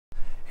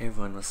Hey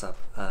everyone, what's up?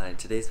 In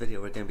today's video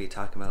we're going to be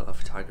talking about a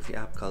photography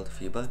app called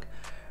Viewbug.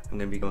 I'm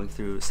going to be going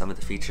through some of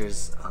the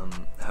features,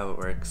 how it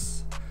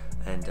works,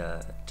 and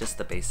just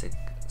the basic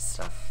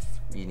stuff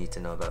you need to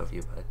know about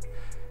Viewbug.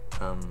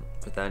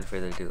 Without any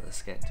further ado,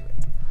 let's get into it.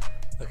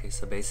 Okay,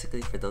 so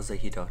basically for those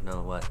of you who don't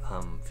know what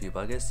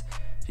Viewbug is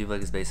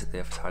basically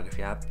a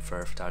photography app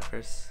for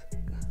photographers.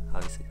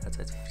 Obviously that's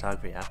why it's a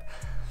photography app.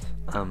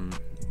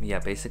 Yeah,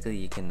 basically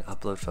you can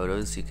upload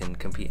photos, you can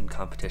compete in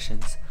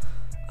competitions.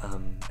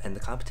 And the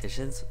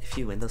competitions, if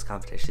you win those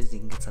competitions, you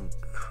can get some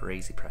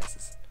crazy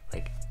prizes,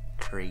 like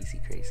crazy.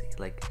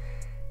 Like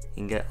you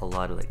can get a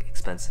lot of like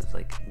expensive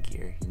like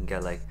gear. You can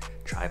get like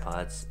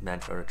tripods,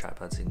 Manfrotto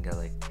tripods. You can get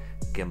like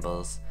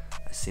gimbals.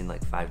 I've seen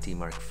like 5D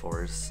Mark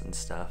IVs and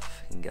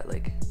stuff. You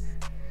can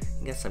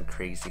get some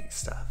crazy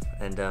stuff.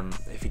 And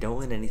if you don't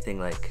win anything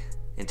like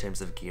in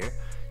terms of gear,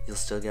 you'll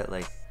still get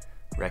like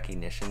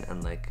recognition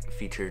and like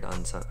featured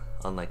on some,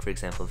 on like for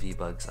example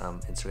Viewbug's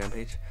Instagram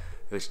page,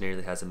 which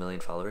nearly has 1 million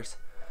followers,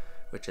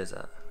 which is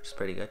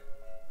pretty good.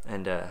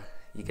 And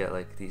you get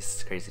like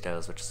these crazy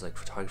titles, which is like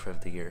photographer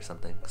of the year or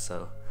something.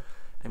 So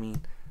I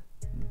mean,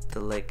 the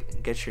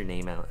like get your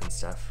name out and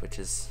stuff, which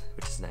is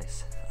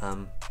nice.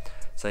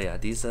 So yeah,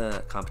 these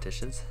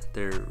competitions,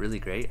 they're really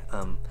great.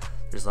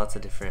 There's lots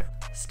of different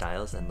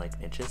styles and like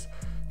niches.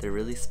 They're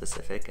really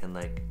specific and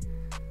like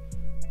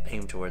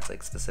aim towards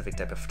like specific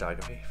type of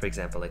photography. For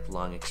example, like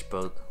long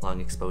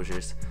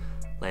exposures,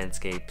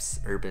 landscapes,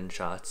 urban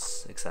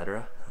shots,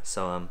 etc.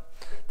 So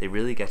they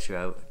really get you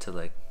out to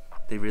like,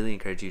 they really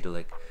encourage you to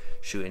like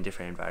shoot in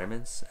different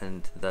environments,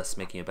 and thus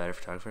making you a better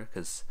photographer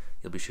because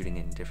you'll be shooting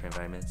in different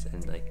environments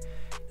and like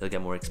you'll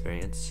get more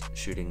experience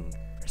shooting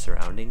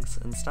surroundings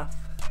and stuff.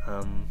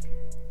 In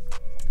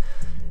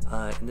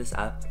this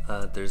app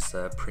there's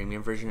a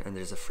premium version and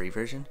there's a free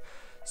version.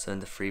 So in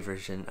the free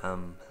version,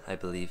 I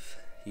believe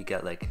you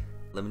get like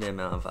limited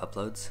amount of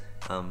uploads.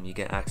 You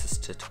get access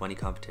to 20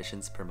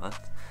 competitions per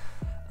month.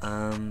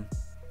 And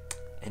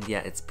yeah,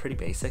 it's pretty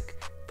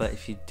basic. But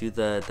if you do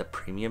the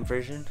premium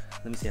version,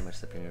 let me see how much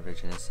the premium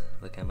version is.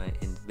 Look at my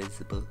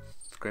invisible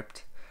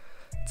script.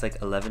 It's like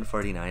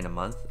 $11.49 a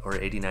month or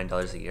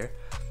 $89 a year.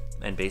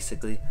 And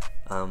basically,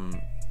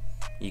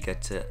 you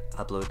get to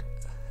upload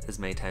as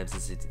many times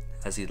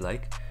as you'd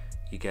like.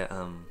 You get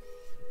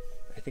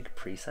I think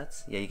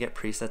presets. Yeah, you get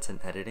presets and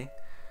editing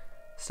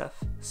stuff.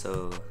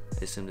 So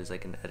I assume there's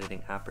like an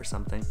editing app or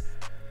something.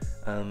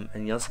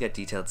 And you also get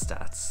detailed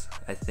stats.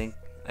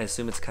 I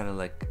assume it's kind of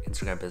like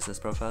Instagram business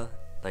profile,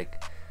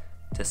 like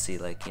to see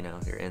like, you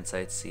know, your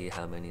insights, see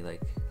how many like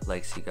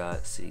likes you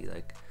got, see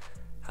like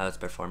how it's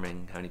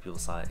performing, how many people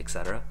saw it,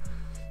 etc.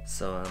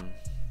 So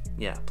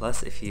yeah,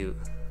 plus if you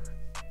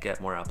get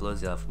more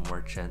uploads, you'll have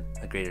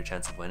a greater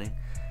chance of winning.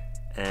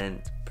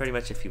 And pretty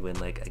much if you win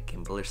like a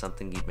gimbal or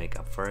something, you'd make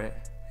up for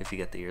it if you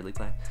get the yearly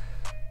plan.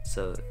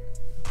 So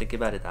think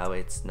about it that way,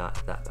 it's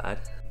not that bad.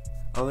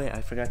 Oh wait,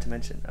 I forgot to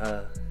mention,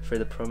 for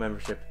the pro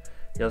membership,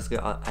 you also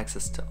get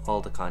access to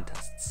all the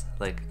contests.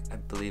 Like I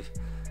believe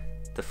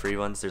the free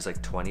ones, there's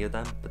like 20 of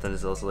them, but then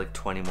there's also like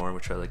 20 more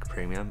which are like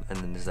premium, and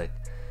then there's like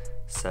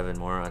 7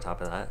 more on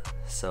top of that.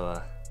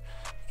 So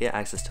you get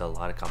access to a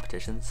lot of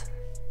competitions,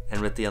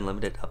 and with the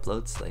unlimited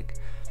uploads, like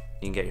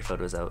you can get your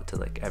photos out to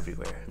like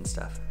everywhere and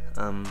stuff.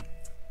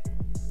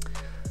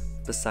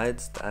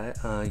 Besides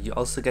that, you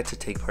also get to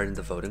take part in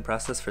the voting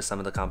process for some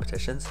of the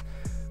competitions,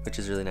 which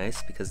is really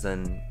nice because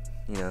then,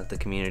 you know, the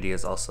community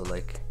is also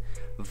like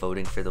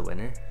voting for the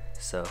winner,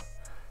 so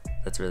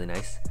that's really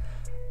nice.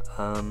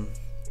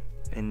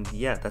 And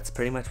yeah, that's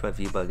pretty much what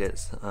Viewbug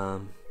is.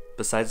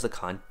 Besides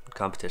the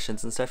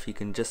competitions and stuff, you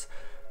can just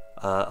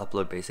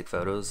upload basic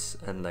photos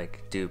and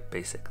like do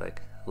basic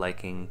like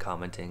liking,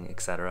 commenting,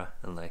 etc.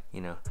 and like,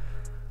 you know,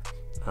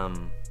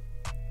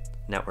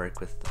 network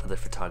with other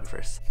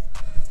photographers.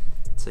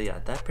 So yeah,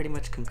 that pretty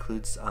much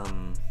concludes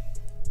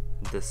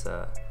this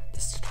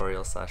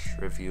tutorial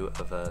 / review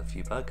of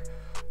Viewbug.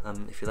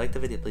 If you like the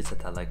video, please hit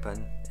that like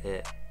button.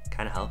 It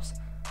kind of helps.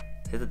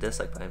 Hit the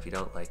dislike button if you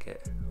don't like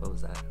it. What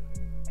was that?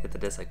 Hit the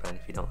dislike button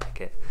if you don't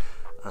like it.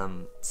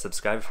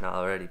 Subscribe if not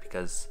already,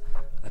 because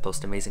I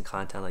post amazing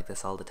content like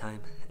this all the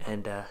time.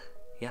 And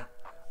yeah,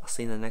 I'll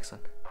see you in the next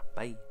one.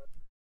 Bye.